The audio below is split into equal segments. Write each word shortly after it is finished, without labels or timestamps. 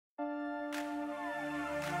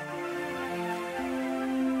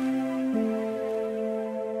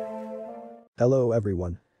Hello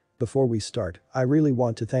everyone. Before we start, I really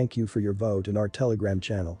want to thank you for your vote in our Telegram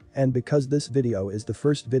channel, and because this video is the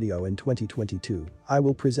first video in 2022, I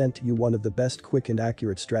will present to you one of the best quick and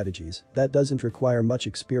accurate strategies that doesn't require much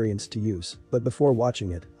experience to use, but before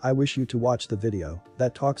watching it, I wish you to watch the video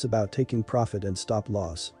that talks about taking profit and stop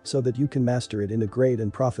loss so that you can master it in a great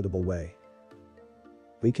and profitable way.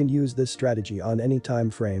 We can use this strategy on any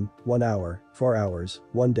time frame, 1 hour, 4 hours,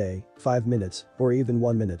 1 day, 5 minutes, or even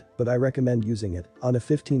 1 minute, but I recommend using it on a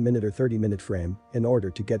 15-minute or 30-minute frame in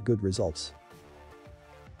order to get good results.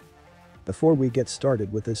 Before we get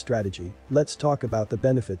started with this strategy, let's talk about the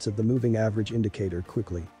benefits of the moving average indicator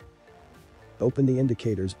quickly. Open the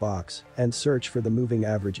indicators box and search for the moving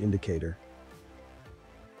average indicator.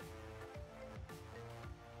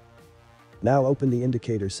 Now open the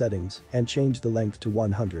indicator settings and change the length to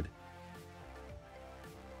 100.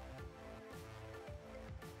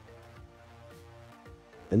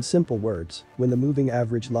 In simple words, when the moving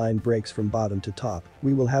average line breaks from bottom to top,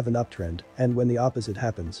 we will have an uptrend, and when the opposite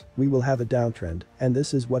happens, we will have a downtrend, and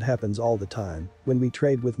this is what happens all the time when we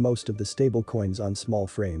trade with most of the stable coins on small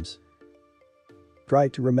frames. Try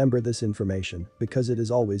to remember this information because it is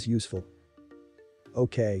always useful.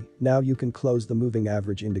 Okay, now you can close the moving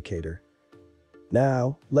average indicator.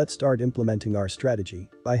 Now, let's start implementing our strategy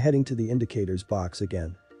by heading to the indicators box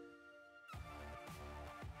again.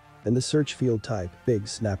 In the search field type Big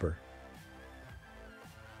Snapper.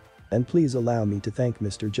 And please allow me to thank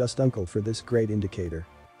Mr. Just Uncle for this great indicator.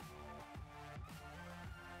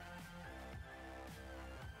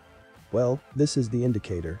 Well, this is the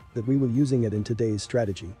indicator that we will using it in today's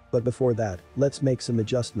strategy, but before that, let's make some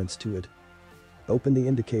adjustments to it. Open the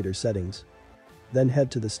indicator settings. Then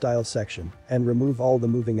head to the style section and remove all the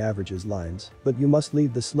moving averages lines, but you must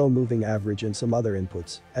leave the slow moving average and some other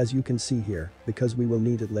inputs, as you can see here, because we will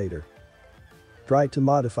need it later. Try to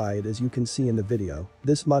modify it as you can see in the video.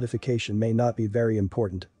 This modification may not be very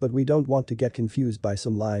important, but we don't want to get confused by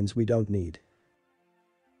some lines we don't need.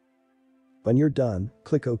 When you're done,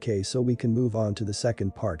 click OK so we can move on to the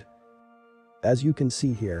second part. As you can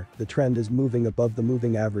see here, the trend is moving above the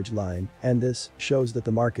moving average line, and this shows that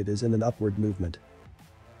the market is in an upward movement.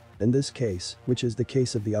 In this case, which is the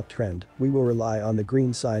case of the uptrend, we will rely on the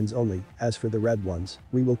green signs only. As for the red ones,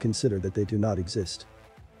 we will consider that they do not exist.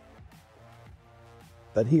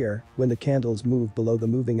 But here, when the candles move below the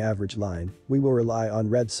moving average line, we will rely on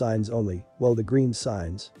red signs only, while the green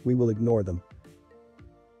signs, we will ignore them.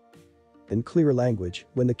 In clear language,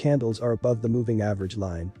 when the candles are above the moving average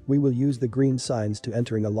line, we will use the green signs to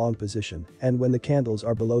entering a long position, and when the candles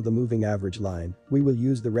are below the moving average line, we will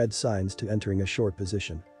use the red signs to entering a short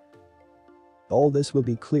position. All this will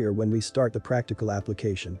be clear when we start the practical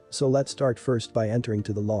application, so let's start first by entering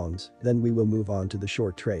to the longs, then we will move on to the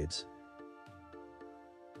short trades.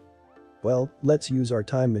 Well, let's use our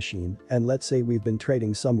time machine, and let's say we've been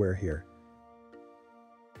trading somewhere here.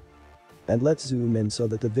 And let's zoom in so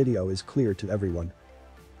that the video is clear to everyone.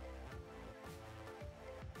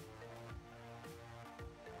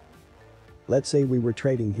 Let's say we were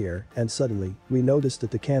trading here and suddenly we noticed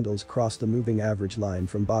that the candles crossed the moving average line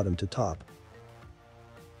from bottom to top.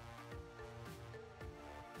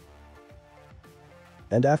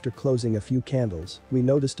 And after closing a few candles, we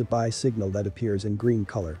noticed a buy signal that appears in green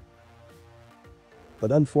color.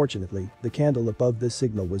 But unfortunately, the candle above this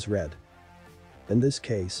signal was red. In this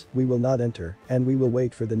case, we will not enter, and we will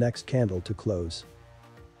wait for the next candle to close.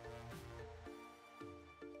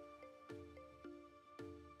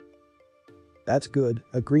 That's good,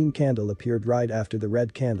 a green candle appeared right after the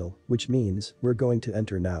red candle, which means we're going to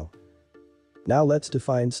enter now. Now let's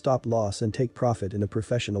define stop loss and take profit in a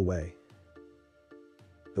professional way.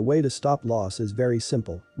 The way to stop loss is very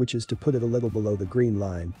simple, which is to put it a little below the green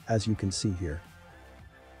line, as you can see here.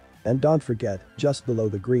 And don't forget, just below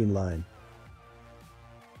the green line.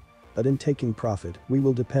 But in taking profit, we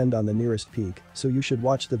will depend on the nearest peak, so you should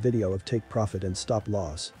watch the video of take profit and stop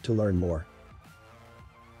loss to learn more.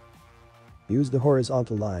 Use the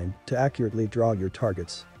horizontal line to accurately draw your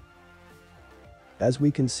targets. As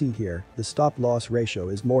we can see here, the stop loss ratio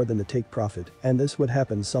is more than the take profit, and this would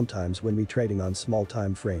happen sometimes when we trading on small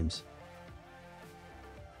time frames.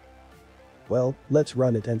 Well, let's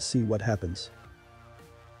run it and see what happens.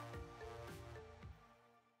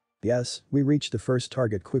 Yes, we reached the first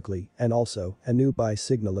target quickly, and also, a new buy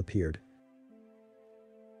signal appeared.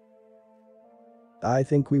 I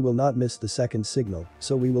think we will not miss the second signal,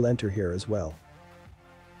 so we will enter here as well.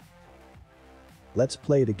 Let's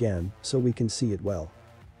play it again, so we can see it well.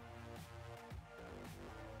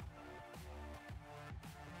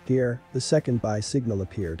 Here, the second buy signal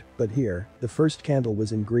appeared, but here, the first candle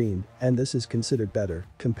was in green, and this is considered better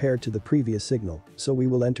compared to the previous signal, so we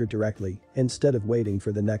will enter directly instead of waiting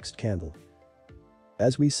for the next candle.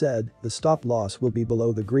 As we said, the stop loss will be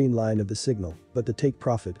below the green line of the signal, but the take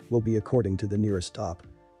profit will be according to the nearest top.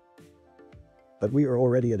 But we are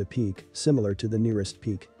already at a peak, similar to the nearest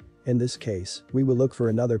peak. In this case, we will look for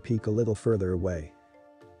another peak a little further away.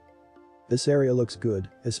 This area looks good,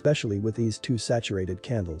 especially with these two saturated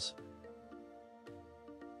candles.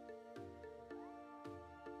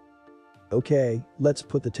 Okay, let's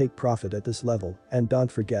put the take profit at this level, and don't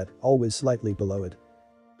forget, always slightly below it.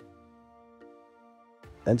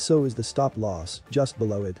 And so is the stop loss, just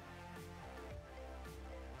below it.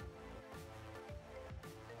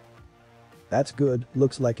 That's good,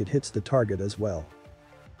 looks like it hits the target as well.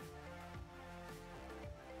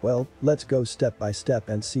 Well, let's go step by step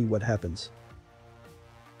and see what happens.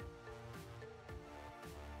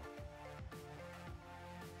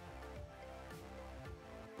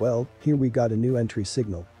 Well, here we got a new entry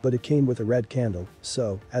signal, but it came with a red candle,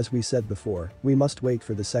 so, as we said before, we must wait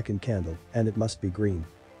for the second candle, and it must be green.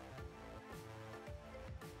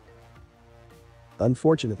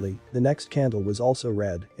 Unfortunately, the next candle was also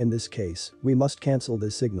red. In this case, we must cancel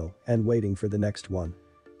this signal and waiting for the next one.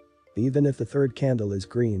 Even if the third candle is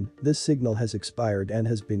green, this signal has expired and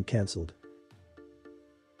has been cancelled.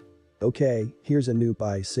 Okay, here's a new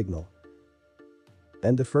buy signal.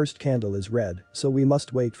 And the first candle is red, so we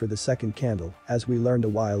must wait for the second candle, as we learned a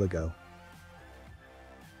while ago.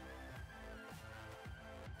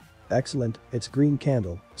 Excellent, it's green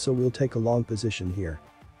candle, so we'll take a long position here.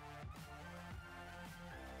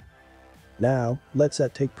 Now, let's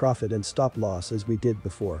set take profit and stop loss as we did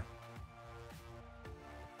before.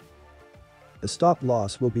 The stop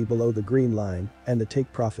loss will be below the green line, and the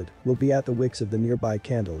take profit will be at the wicks of the nearby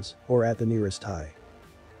candles, or at the nearest high.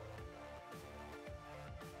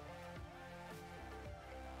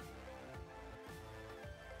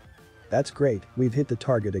 That's great, we've hit the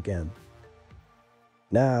target again.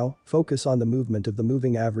 Now, focus on the movement of the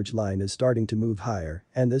moving average line is starting to move higher,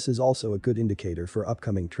 and this is also a good indicator for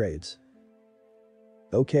upcoming trades.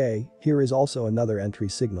 Okay, here is also another entry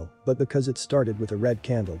signal, but because it started with a red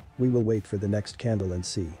candle, we will wait for the next candle and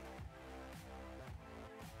see.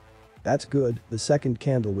 That's good, the second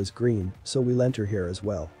candle was green, so we'll enter here as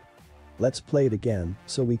well. Let's play it again,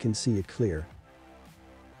 so we can see it clear.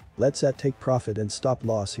 Let's set take profit and stop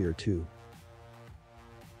loss here too.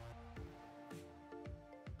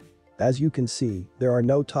 As you can see, there are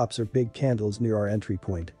no tops or big candles near our entry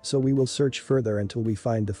point, so we will search further until we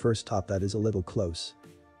find the first top that is a little close.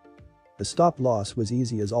 The stop loss was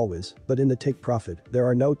easy as always, but in the take profit, there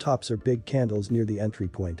are no tops or big candles near the entry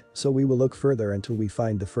point, so we will look further until we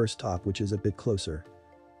find the first top which is a bit closer.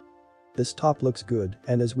 This top looks good,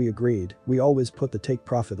 and as we agreed, we always put the take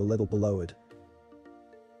profit a little below it.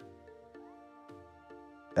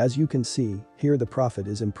 As you can see, here the profit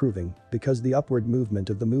is improving, because the upward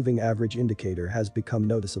movement of the moving average indicator has become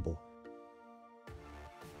noticeable.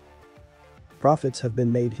 Profits have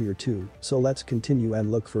been made here too, so let's continue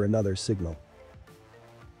and look for another signal.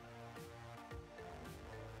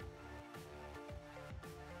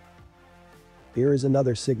 Here is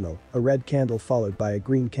another signal, a red candle followed by a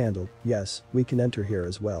green candle. Yes, we can enter here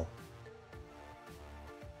as well.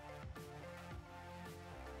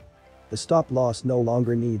 The stop loss no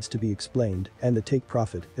longer needs to be explained, and the take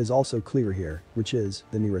profit is also clear here, which is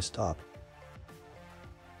the nearest top.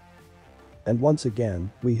 And once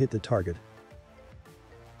again, we hit the target.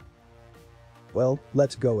 Well,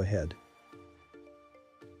 let's go ahead.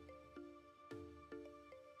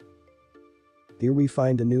 Here we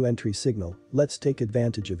find a new entry signal, let's take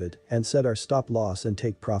advantage of it and set our stop loss and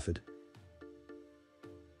take profit.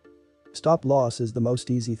 Stop loss is the most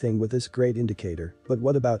easy thing with this great indicator, but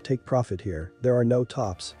what about take profit here? There are no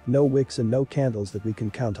tops, no wicks and no candles that we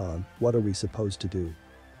can count on. What are we supposed to do?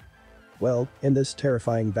 Well, in this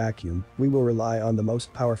terrifying vacuum, we will rely on the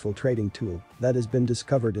most powerful trading tool that has been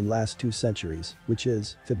discovered in last 2 centuries, which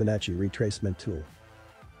is Fibonacci retracement tool.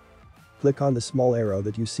 Click on the small arrow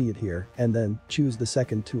that you see it here, and then choose the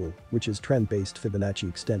second tool, which is trend-based Fibonacci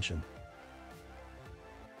extension.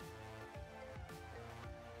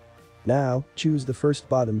 Now, choose the first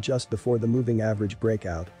bottom just before the moving average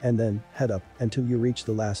breakout, and then head up until you reach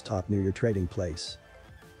the last top near your trading place.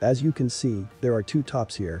 As you can see, there are 2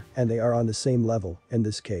 tops here, and they are on the same level. In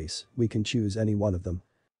this case, we can choose any one of them.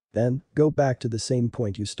 Then, go back to the same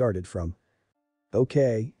point you started from.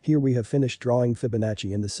 Okay, here we have finished drawing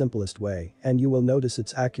Fibonacci in the simplest way, and you will notice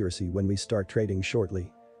its accuracy when we start trading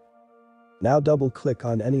shortly. Now double-click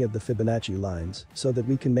on any of the Fibonacci lines so that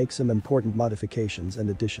we can make some important modifications and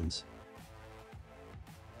additions.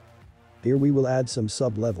 Here we will add some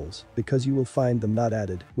sub-levels because you will find them not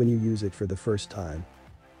added when you use it for the first time.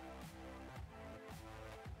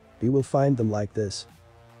 You will find them like this.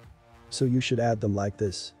 So you should add them like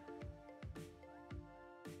this.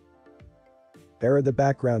 There are the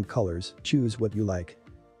background colors, choose what you like.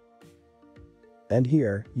 And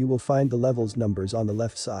here, you will find the levels numbers on the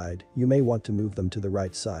left side, you may want to move them to the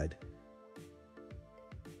right side.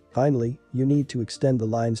 Finally, you need to extend the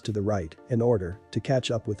lines to the right in order to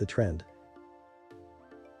catch up with the trend.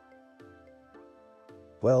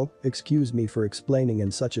 Well, excuse me for explaining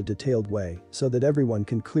in such a detailed way so that everyone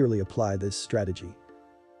can clearly apply this strategy.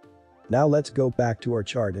 Now let's go back to our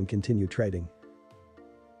chart and continue trading.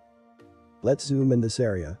 Let's zoom in this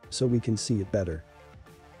area so we can see it better.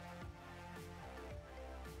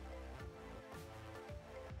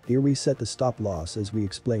 Here we set the stop loss as we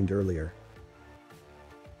explained earlier.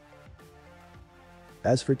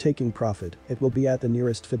 As for taking profit, it will be at the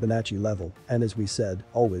nearest Fibonacci level and as we said,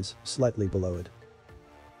 always slightly below it.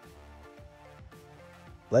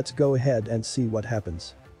 Let's go ahead and see what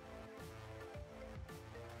happens.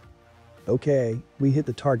 Okay, we hit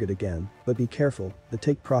the target again, but be careful, the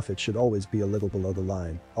take profit should always be a little below the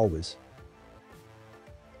line, always.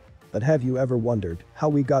 But have you ever wondered how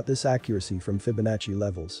we got this accuracy from Fibonacci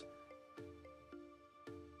levels?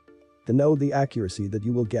 To know the accuracy that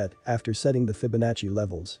you will get after setting the Fibonacci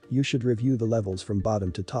levels, you should review the levels from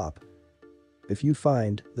bottom to top. If you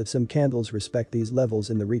find that some candles respect these levels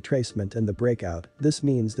in the retracement and the breakout, this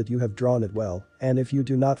means that you have drawn it well, and if you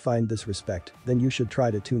do not find this respect, then you should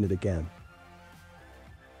try to tune it again.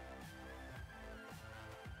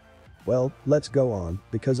 Well, let's go on,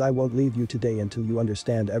 because I won't leave you today until you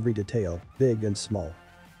understand every detail, big and small.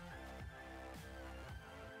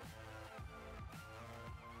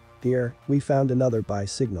 Here, we found another buy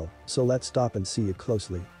signal, so let's stop and see it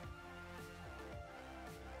closely.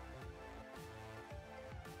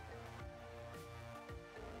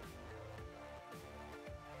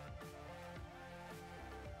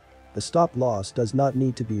 The stop loss does not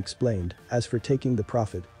need to be explained, as for taking the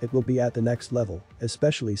profit, it will be at the next level,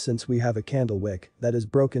 especially since we have a candle wick that has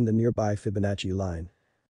broken the nearby Fibonacci line.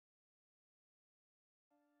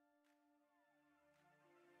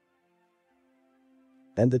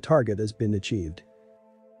 And the target has been achieved.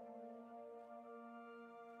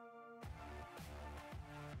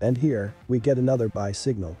 And here, we get another buy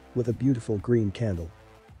signal with a beautiful green candle.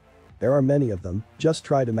 There are many of them, just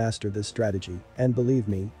try to master this strategy, and believe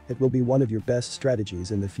me, it will be one of your best strategies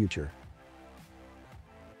in the future.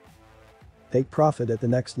 Take profit at the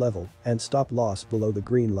next level and stop loss below the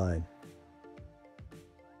green line.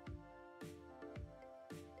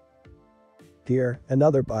 Here,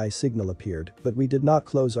 another buy signal appeared, but we did not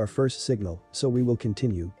close our first signal, so we will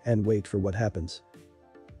continue and wait for what happens.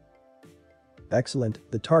 Excellent,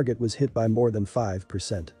 the target was hit by more than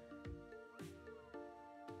 5%.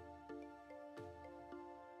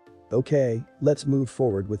 Okay, let's move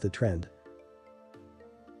forward with the trend.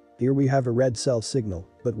 Here we have a red sell signal,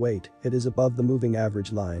 but wait, it is above the moving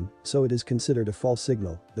average line, so it is considered a false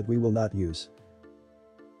signal that we will not use.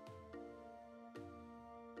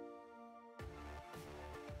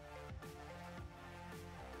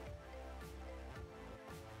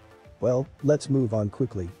 Well, let's move on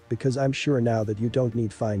quickly, because I'm sure now that you don't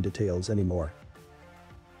need fine details anymore.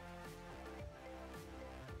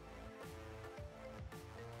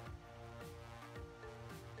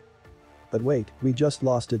 But wait, we just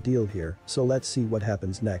lost a deal here, so let's see what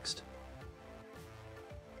happens next.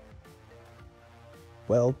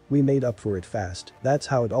 Well, we made up for it fast, that's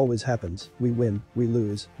how it always happens, we win, we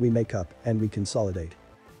lose, we make up, and we consolidate.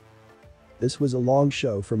 This was a long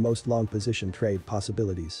show for most long position trade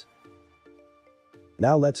possibilities.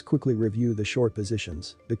 Now let's quickly review the short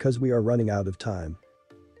positions, because we are running out of time.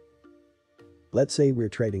 Let's say we're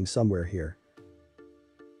trading somewhere here.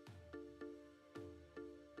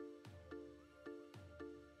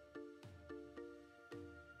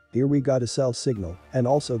 Here we got a sell signal, and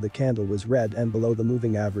also the candle was red and below the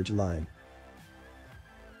moving average line.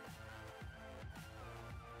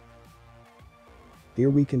 Here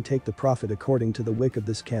we can take the profit according to the wick of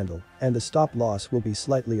this candle, and the stop loss will be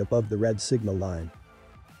slightly above the red signal line.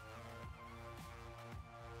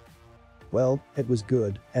 Well, it was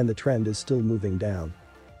good, and the trend is still moving down.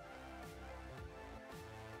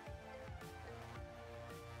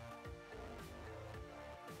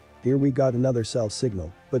 Here we got another sell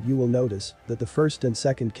signal, but you will notice that the first and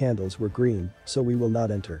second candles were green, so we will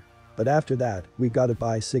not enter. But after that, we got a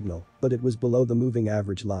buy signal, but it was below the moving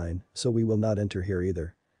average line, so we will not enter here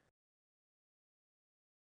either.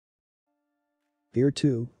 Here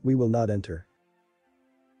too, we will not enter.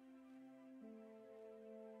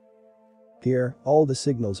 Here, all the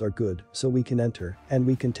signals are good, so we can enter, and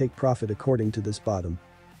we can take profit according to this bottom.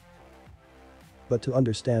 But to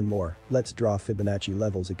understand more, let's draw Fibonacci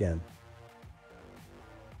levels again.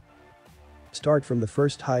 Start from the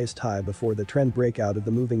first highest high before the trend breakout of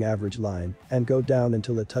the moving average line, and go down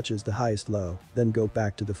until it touches the highest low, then go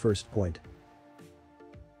back to the first point.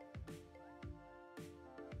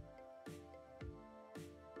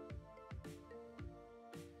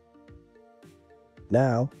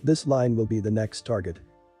 Now, this line will be the next target.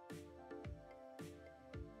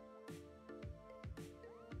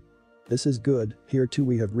 This is good, here too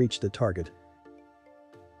we have reached the target.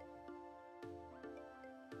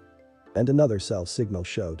 And another sell signal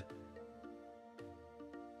showed.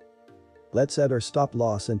 Let's add our stop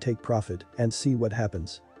loss and take profit and see what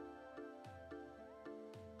happens.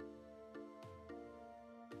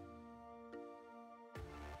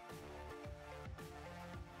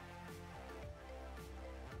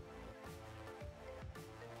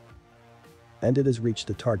 And it has reached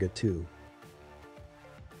the target too.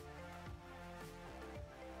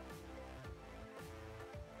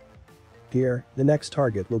 Here, the next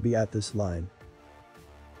target will be at this line.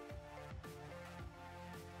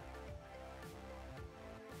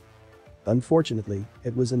 Unfortunately,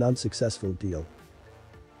 it was an unsuccessful deal.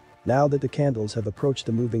 Now that the candles have approached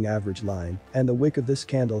the moving average line, and the wick of this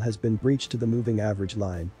candle has been breached to the moving average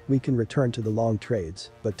line, we can return to the long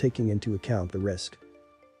trades, but taking into account the risk.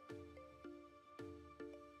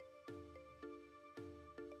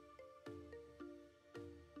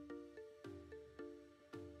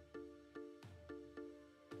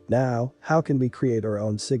 Now, how can we create our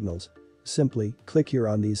own signals? Simply, click here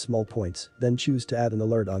on these small points, then choose to add an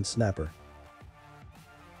alert on Snapper.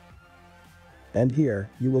 And here,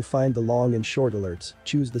 you will find the long and short alerts,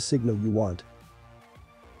 choose the signal you want.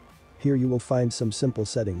 Here you will find some simple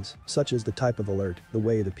settings, such as the type of alert, the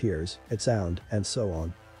way it appears, its sound, and so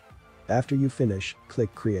on. After you finish,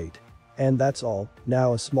 click Create. And that's all.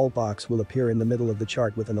 Now a small box will appear in the middle of the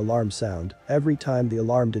chart with an alarm sound every time the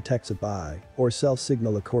alarm detects a buy or sell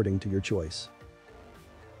signal according to your choice.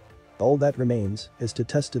 All that remains is to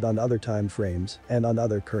test it on other time frames and on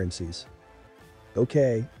other currencies.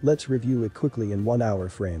 Okay, let's review it quickly in 1 hour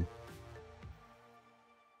frame.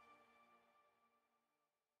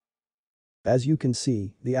 As you can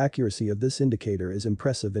see, the accuracy of this indicator is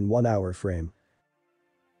impressive in 1 hour frame.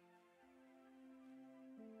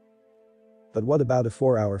 But what about a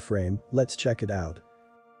 4-hour frame? Let's check it out.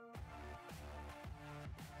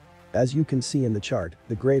 As you can see in the chart,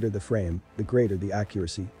 the greater the frame, the greater the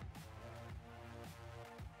accuracy.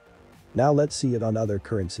 Now let's see it on other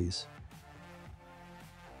currencies.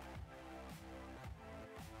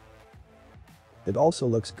 It also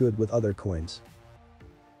looks good with other coins.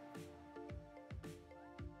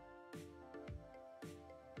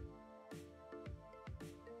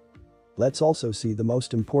 Let's also see the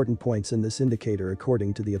most important points in this indicator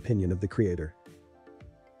according to the opinion of the creator.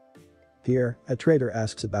 Here, a trader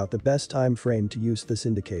asks about the best time frame to use this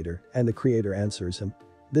indicator, and the creator answers him.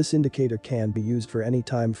 This indicator can be used for any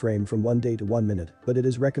time frame from 1 day to 1 minute, but it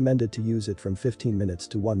is recommended to use it from 15 minutes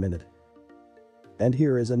to 1 minute. And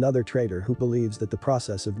here is another trader who believes that the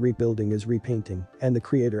process of rebuilding is repainting, and the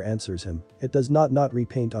creator answers him. It does not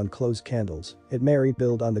repaint on closed candles, it may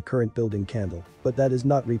rebuild on the current building candle, but that is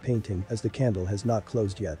not repainting as the candle has not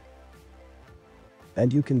closed yet.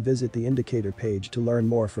 And you can visit the indicator page to learn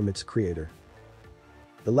more from its creator.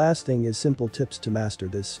 The last thing is simple tips to master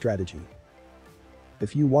this strategy.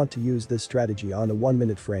 If you want to use this strategy on a 1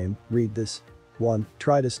 minute frame, read this. 1.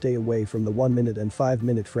 Try to stay away from the 1 minute and 5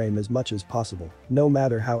 minute frame as much as possible. No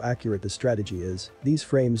matter how accurate the strategy is, these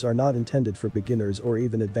frames are not intended for beginners or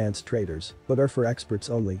even advanced traders, but are for experts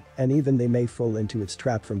only, and even they may fall into its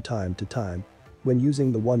trap from time to time. When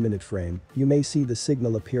using the 1 minute frame, you may see the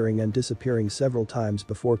signal appearing and disappearing several times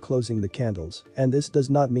before closing the candles, and this does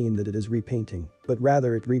not mean that it is repainting, but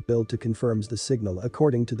rather it rebuild to confirms the signal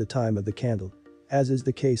according to the time of the candle. As is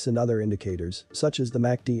the case in other indicators, such as the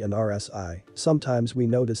MACD and RSI, sometimes we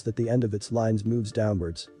notice that the end of its lines moves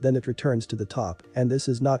downwards, then it returns to the top, and this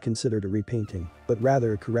is not considered a repainting, but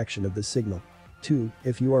rather a correction of the signal. 2.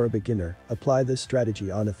 If you are a beginner, apply this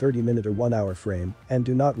strategy on a 30-minute or 1 hour frame, and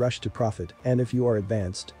do not rush to profit, and if you are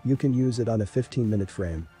advanced, you can use it on a 15-minute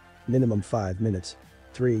frame. Minimum 5 minutes.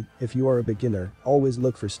 3. If you are a beginner, always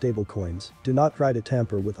look for stable coins, do not try to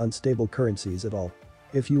tamper with unstable currencies at all.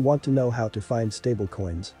 If you want to know how to find stable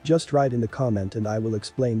coins, just write in the comment and I will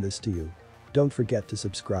explain this to you. Don't forget to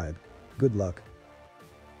subscribe. Good luck.